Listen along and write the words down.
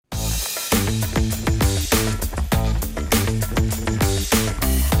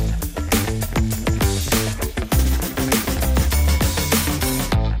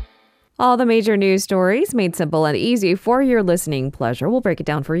All the major news stories made simple and easy for your listening pleasure. We'll break it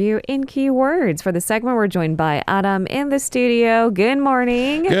down for you in keywords. For the segment, we're joined by Adam in the studio. Good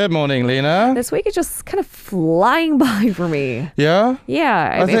morning. Good morning, Lena. This week is just kind of flying by for me. Yeah?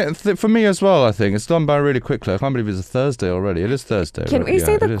 Yeah. I think for me as well, I think. It's gone by really quickly. I can't believe it's a Thursday already. It is Thursday. Can we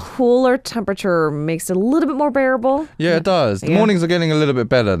say the cooler temperature makes it a little bit more bearable? Yeah, it does. The mornings are getting a little bit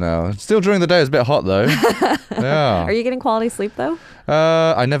better now. Still during the day, it's a bit hot, though. Yeah. Are you getting quality sleep, though?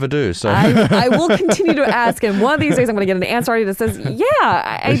 I never do, so... I will continue to ask, and one of these days I'm going to get an answer already that says,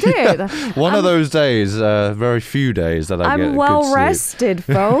 yeah, I did. One of those days, very few days that I get I'm well rested,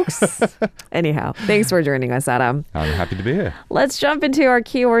 folks. Anyhow, thanks for joining us, Adam. I'm happy to be here. Let's jump into our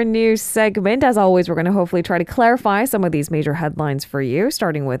keyword news segment. As always, we're going to hopefully try to clarify some of these major headlines for you,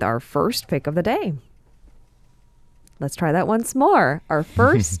 starting with our first pick of the day. Let's try that once more. Our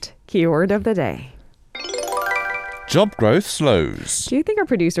first keyword of the day. Job growth slows. Do you think our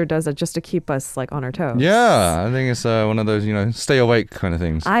producer does that just to keep us on our toes? Yeah, I think it's one of those, stay awake kind of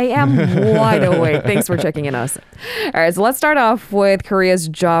things. I am wide awake. Thanks for checking in us. All right, so let's start off with Korea's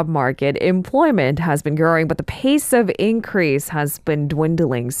job market. Employment has been growing, but the pace of increase has been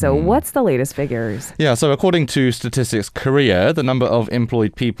dwindling. So what's the latest figures? Yeah, so according to Statistics Korea, the number of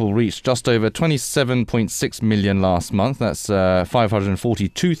employed people reached just over 27.6 million last month. That's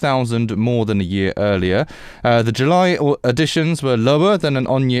 542,000 more than a year earlier. The July additions were lower than an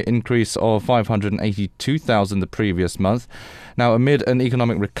on-year increase of 582,000 the previous month. Now, amid an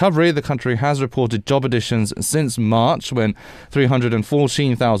economic recovery, the country has reported job additions since March, when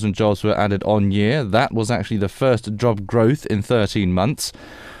 314,000 jobs were added on year. That was actually the first job growth in 13 months.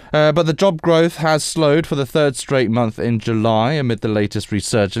 But the job growth has slowed for the third straight month in July amid the latest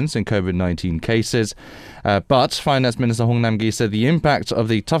resurgence in COVID-19 cases. But Finance Minister Hong Nam-gi said the impact of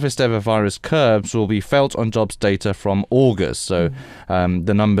the toughest ever virus curbs will be felt on jobs data from August. So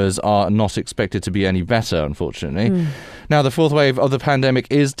the numbers are not expected to be any better, unfortunately. Now, the fourth wave of the pandemic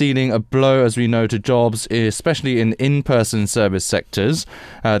is dealing a blow, as we know, to jobs, especially in in-person service sectors.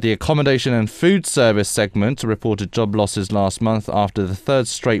 The accommodation and food service segment reported job losses last month after the third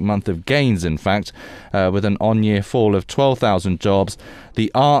straight month of gains, in fact, with an on-year fall of 12,000 jobs.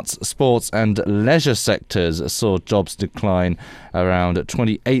 The arts, sports and leisure sectors saw jobs decline around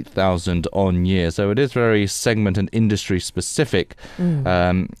 28,000 on year. So it is very segment and industry specific.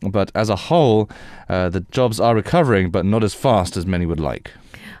 But as a whole, the jobs are recovering, but not as fast as many would like.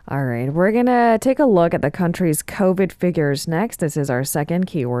 All right, we're going to take a look at the country's COVID figures next. This is our second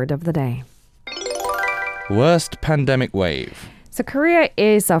keyword of the day. Worst pandemic wave. So Korea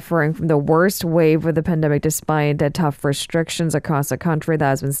is suffering from the worst wave of the pandemic despite the tough restrictions across the country that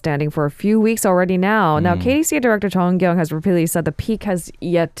has been standing for a few weeks already now. Now, KDCA Director Cho Eun-kyung has repeatedly said the peak has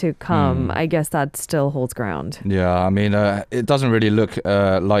yet to come. I guess that still holds ground. Yeah, I mean, it doesn't really look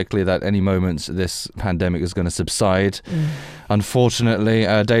likely that any moment this pandemic is going to subside. Unfortunately,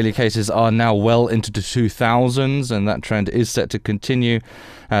 daily cases are now well into the 2000s, and that trend is set to continue.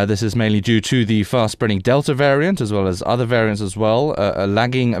 This is mainly due to the fast-spreading Delta variant, as well as other variants as well, a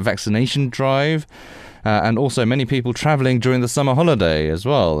lagging vaccination drive, and also many people traveling during the summer holiday as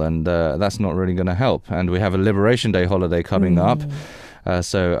well, and that's not really going to help. And we have a Liberation Day holiday coming up.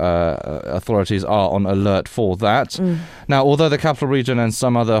 So authorities are on alert for that. Now, although the capital region and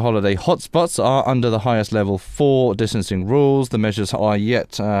some other holiday hotspots are under the highest level 4 distancing rules, the measures are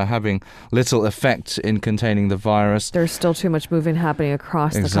yet having little effect in containing the virus. There's still too much movement happening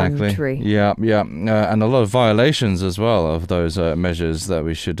across the country. Yeah. And a lot of violations as well of those measures that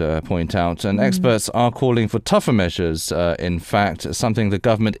we should point out. And experts are calling for tougher measures, in fact, something the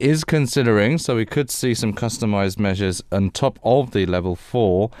government is considering. So we could see some customized measures on top of the level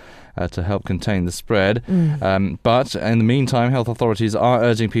 4 to help contain the spread. But in the meantime, health authorities are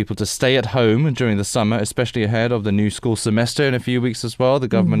urging people to stay at home during the summer, especially ahead of the new school semester in a few weeks as well. The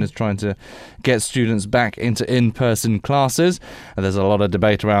government is trying to get students back into in-person classes. And there's a lot of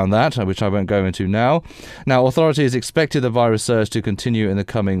debate around that, which I won't go into now. Now, authorities expected the virus surge to continue in the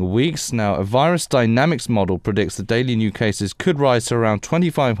coming weeks. Now, a virus dynamics model predicts the daily new cases could rise to around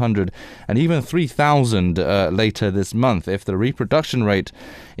 2,500 and even 3,000 later this month if the reproduction rate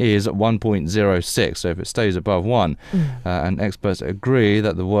is 1.06, so if it stays above 1. And experts agree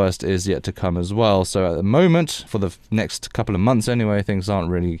that the worst is yet to come as well. So at the moment, for the next couple of months anyway, things aren't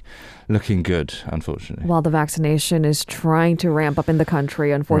really looking good, unfortunately. While the vaccination is trying to ramp up in the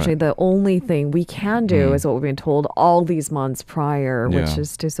country, unfortunately, the only thing we can do is what we've been told all these months prior, which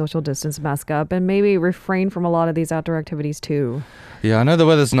is to social distance, mask up, and maybe refrain from a lot of these outdoor activities too. Yeah, I know the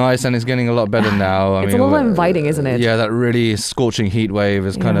weather's nice and it's getting a lot better now. It's a little inviting, isn't it? Yeah, that really scorching heat wave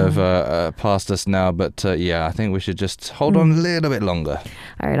is kind of of past us now, but I think we should just hold on a little bit longer.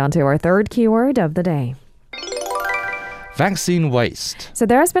 All right, on to our third keyword of the day. Vaccine waste. So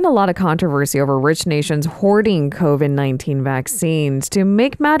there has been a lot of controversy over rich nations hoarding COVID-19 vaccines. To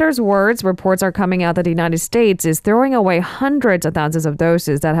make matters worse, reports are coming out that the United States is throwing away hundreds of thousands of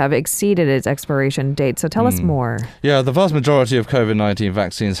doses that have exceeded its expiration date. So tell us more. Yeah, the vast majority of COVID-19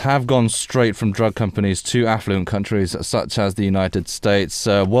 vaccines have gone straight from drug companies to affluent countries such as the United States.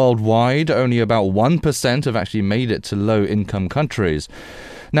 Worldwide, only about 1% have actually made it to low-income countries.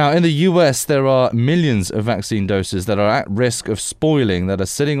 Now, in the US, there are millions of vaccine doses that are at risk of spoiling, that are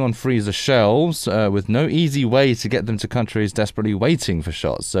sitting on freezer shelves with no easy way to get them to countries desperately waiting for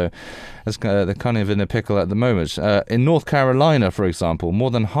shots. So they're kind of in a pickle at the moment. In North Carolina, for example,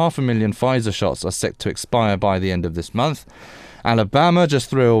 more than 500,000 Pfizer shots are set to expire by the end of this month. Alabama just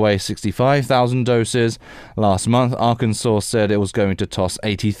threw away 65,000 doses. Last month, Arkansas said it was going to toss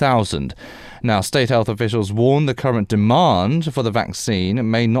 80,000. Now, state health officials warn the current demand for the vaccine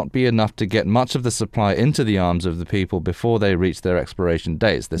may not be enough to get much of the supply into the arms of the people before they reach their expiration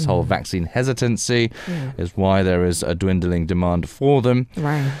dates. This whole vaccine hesitancy is why there is a dwindling demand for them.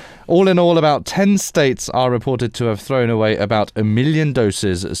 Right. All in all, about 10 states are reported to have thrown away about 1 million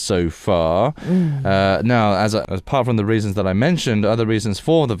doses so far. Now, apart from the reasons that I mentioned, other reasons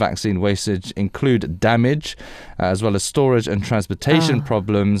for the vaccine wastage include damage, as well as storage and transportation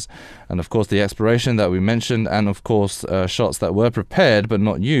problems, and of course the expiration that we mentioned, and of course shots that were prepared but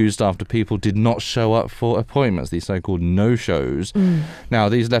not used after people did not show up for appointments, these so-called no-shows. Now,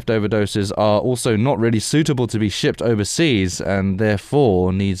 these leftover doses are also not really suitable to be shipped overseas and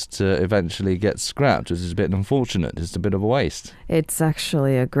therefore needs to eventually get scrapped, which is a bit unfortunate. It's a bit of a waste. It's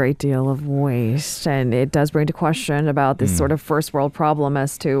actually a great deal of waste, and it does bring to question about this sort of first world problem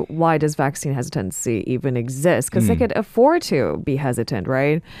as to why does vaccine hesitancy even exist? Because they could afford to be hesitant,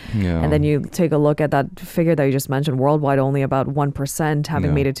 right? Yeah. And then you take a look at that figure that you just mentioned, worldwide only about 1%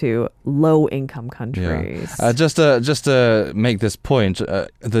 having made it to low-income countries. Just to make this point,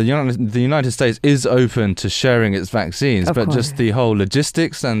 the United States is open to sharing its vaccines, but just the whole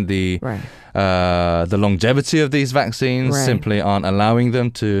logistics and the longevity of these vaccines simply aren't allowing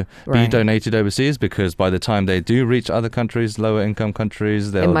them to be donated overseas, because by the time they do reach other countries, lower income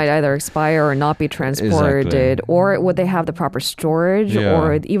countries, it might either expire or not be transported, or would they have the proper storage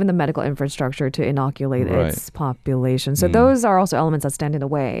or even the medical infrastructure to inoculate its population. So those are also elements that stand in the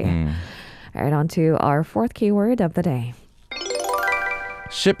way. All right, on to our fourth keyword of the day.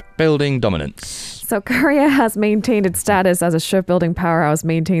 Shipbuilding dominance. So Korea has maintained its status as a shipbuilding powerhouse,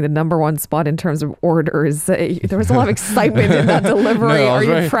 maintaining the number one spot in terms of orders. There was a lot of excitement in that delivery. Are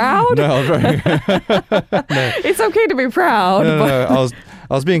you proud? No, I was very... It's okay to be proud.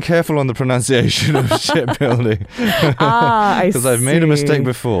 I was being careful on the pronunciation of shipbuilding. Because I've made a mistake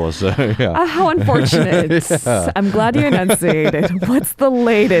before. So yeah. How unfortunate. I'm glad you enunciated. What's the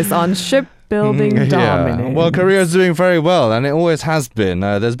latest on shipbuilding dominance? Well, Korea is doing very well, and it always has been.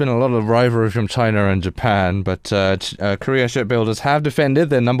 There's been a lot of rivalry from China and Japan, but Korea shipbuilders have defended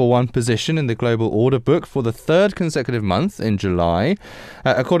their number one position in the global order book for the third consecutive month in July.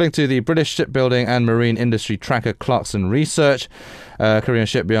 According to the British shipbuilding and marine industry tracker Clarkson Research, Korean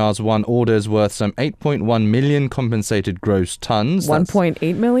shipyards won orders worth some 8.1 million compensated gross tons.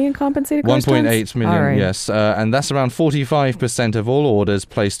 1.8 million compensated gross tons? 1.8 million, yes. And that's around 45% of all orders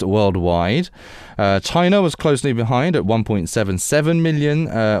placed worldwide. China was closely behind at 1.77 million,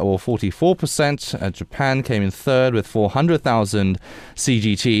 or 44%. Japan came in third with 400,000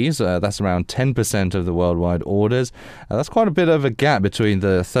 CGTs. That's around 10% of the worldwide orders. That's quite a bit of a gap between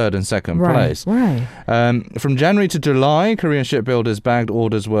the third and second place. From January to July, Korean shipbuilders bagged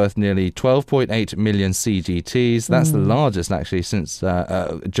orders worth nearly 12.8 million CGTs. That's the largest, actually, since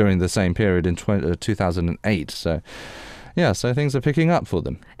during the same period in 2008. So things are picking up for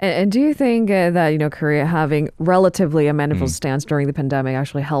them. And do you think that, Korea having relatively a manageable stance during the pandemic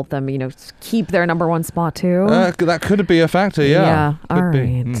actually helped them, keep their number one spot too? That could be a factor, yeah. All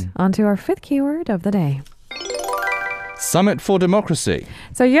right. On to our fifth keyword of the day. Summit for Democracy.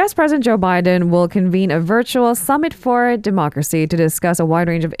 So U.S. President Joe Biden will convene a virtual Summit for Democracy to discuss a wide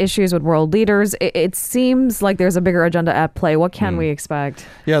range of issues with world leaders. It seems like there's a bigger agenda at play. What can we expect?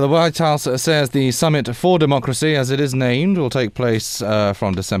 Yeah, the White House says the Summit for Democracy, as it is named, will take place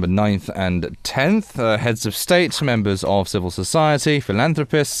from December 9th and 10th. Heads of state, members of civil society,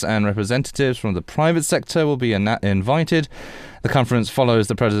 philanthropists, and representatives from the private sector will be invited. The conference follows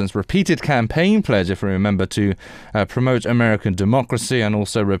the president's repeated campaign pledge, if we remember, to promote American democracy and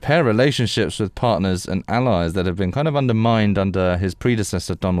also repair relationships with partners and allies that have been kind of undermined under his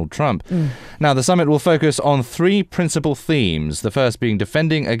predecessor, Donald Trump. Now, the summit will focus on three principal themes, the first being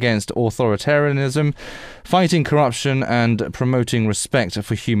defending against authoritarianism, fighting corruption, and promoting respect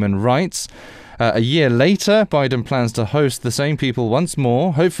for human rights. A year later, Biden plans to host the same people once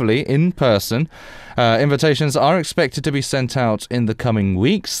more, hopefully in person. Invitations are expected to be sent out in the coming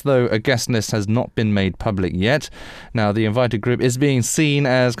weeks, though a guest list has not been made public yet. Now, the invited group is being seen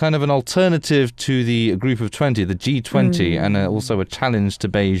as kind of an alternative to the Group of 20, the G20, and also a challenge to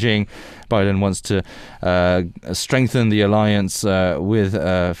Beijing. Biden wants to strengthen the alliance with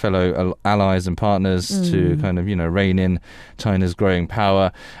fellow allies and partners to kind of, rein in China's growing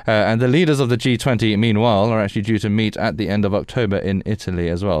power. And the leaders of the G20, meanwhile, are actually due to meet at the end of October in Italy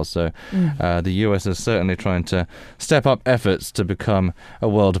as well. So the US is certainly trying to step up efforts to become a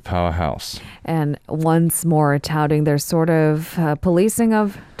world powerhouse. And once more touting their sort of policing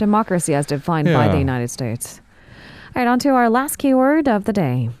of democracy as defined by the United States. All right, on to our last keyword of the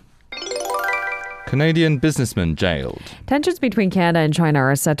day. Canadian businessman jailed. Tensions between Canada and China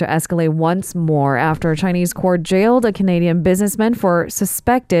are set to escalate once more after a Chinese court jailed a Canadian businessman for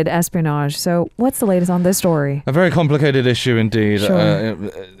suspected espionage. So what's the latest on this story? A very complicated issue indeed. Sure.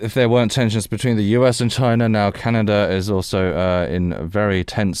 If there weren't tensions between the US and China, now Canada is also in very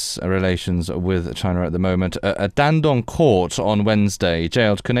tense relations with China at the moment. A Dandong court on Wednesday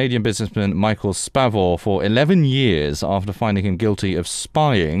jailed Canadian businessman Michael Spavor for 11 years after finding him guilty of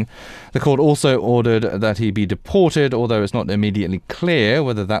spying. The court also ordered that he be deported, although it's not immediately clear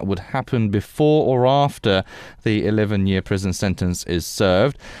whether that would happen before or after the 11-year prison sentence is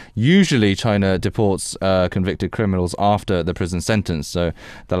served. Usually, China deports convicted criminals after the prison sentence, so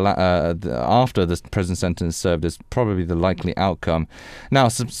after the prison sentence served is probably the likely outcome. Now,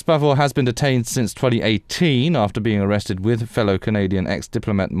 Spavor has been detained since 2018 after being arrested with fellow Canadian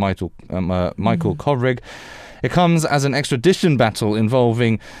ex-diplomat Michael Kovrig. It comes as an extradition battle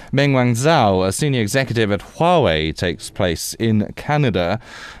involving Meng Wanzhou, a senior executive at Huawei, takes place in Canada.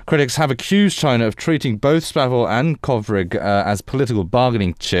 Critics have accused China of treating both Spavor and Kovrig as political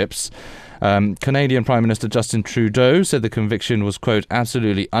bargaining chips. Canadian Prime Minister Justin Trudeau said the conviction was, quote,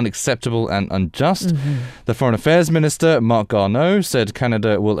 absolutely unacceptable and unjust. The Foreign Affairs Minister, Marc Garneau, said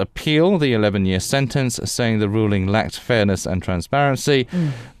Canada will appeal the 11-year sentence, saying the ruling lacked fairness and transparency.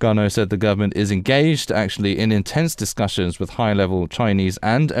 Garneau said the government is engaged, actually, in intense discussions with high-level Chinese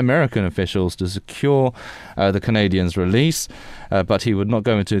and American officials to secure the Canadians' release. But he would not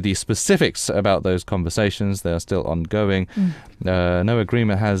go into the specifics about those conversations. They are still ongoing. No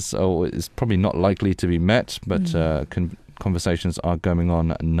agreement is probably not likely to be met, but conversations are going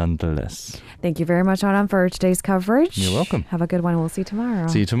on nonetheless. Thank you very much, Adam, for today's coverage. You're welcome. Have a good one. We'll see you tomorrow.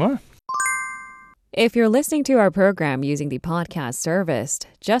 See you tomorrow. If you're listening to our program using the podcast service,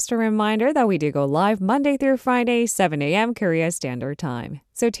 just a reminder that we do go live Monday through Friday, 7 a.m. Korea Standard Time.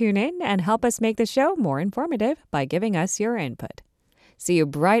 So tune in and help us make the show more informative by giving us your input. See you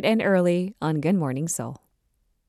bright and early on Good Morning Seoul.